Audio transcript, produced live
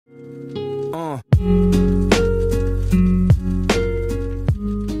Hey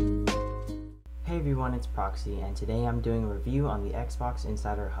everyone, it's Proxy, and today I'm doing a review on the Xbox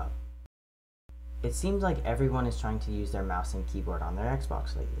Insider Hub. It seems like everyone is trying to use their mouse and keyboard on their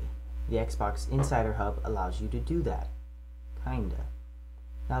Xbox lately. The Xbox Insider Hub allows you to do that. Kinda.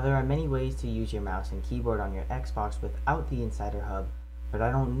 Now there are many ways to use your mouse and keyboard on your Xbox without the Insider Hub, but I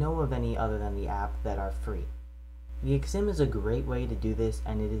don't know of any other than the app that are free. The XSIM is a great way to do this,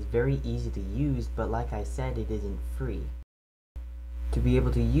 and it is very easy to use, but like I said, it isn't free. To be able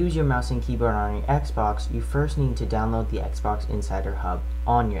to use your mouse and keyboard on your Xbox, you first need to download the Xbox Insider Hub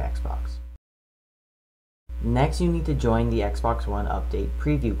on your Xbox. Next, you need to join the Xbox One Update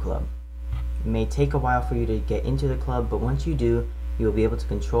Preview Club. It may take a while for you to get into the club, but once you do, you will be able to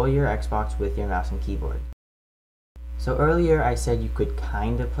control your Xbox with your mouse and keyboard. So earlier I said you could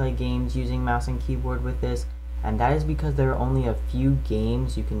kinda play games using mouse and keyboard with this, and that is because there are only a few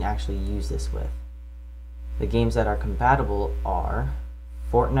games you can actually use this with. The games that are compatible are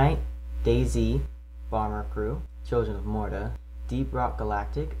Fortnite, DayZ, Bomber Crew, Children of Morta, Deep Rock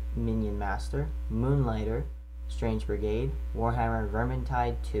Galactic, Minion Master, Moonlighter, Strange Brigade, Warhammer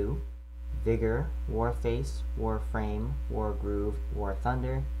Vermintide 2, Vigor, Warface, Warframe, Wargroove, War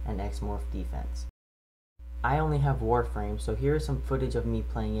Thunder, and Xmorph Defense. I only have Warframe, so here is some footage of me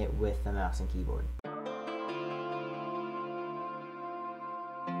playing it with the mouse and keyboard.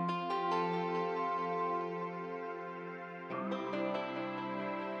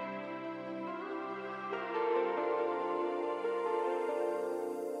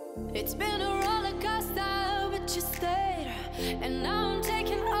 It's been a roller coaster, but you stayed, and now I'm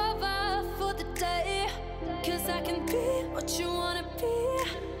taking over for the day. 'Cause I can be what you wanna be,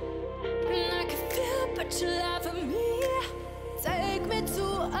 and I can feel but you laugh at me. Take me to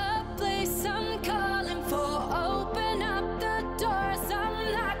a place I'm calling for. Open up the doors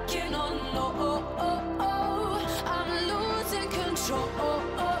I'm knocking on. I'm losing control.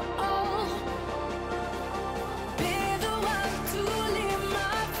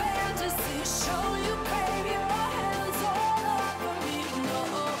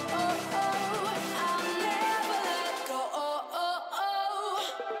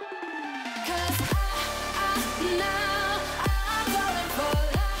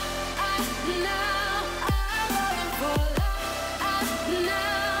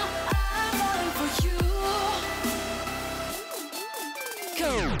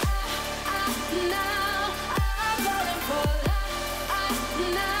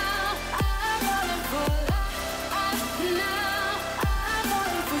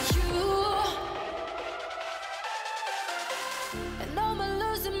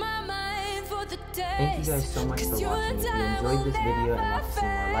 Thank you guys so much for watching. If you enjoyed this video and want to see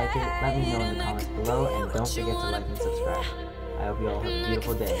more like it, let me know in the comments below, and don't forget to like and subscribe. I hope you all have a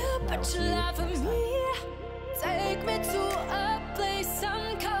beautiful day, and I will see you next time.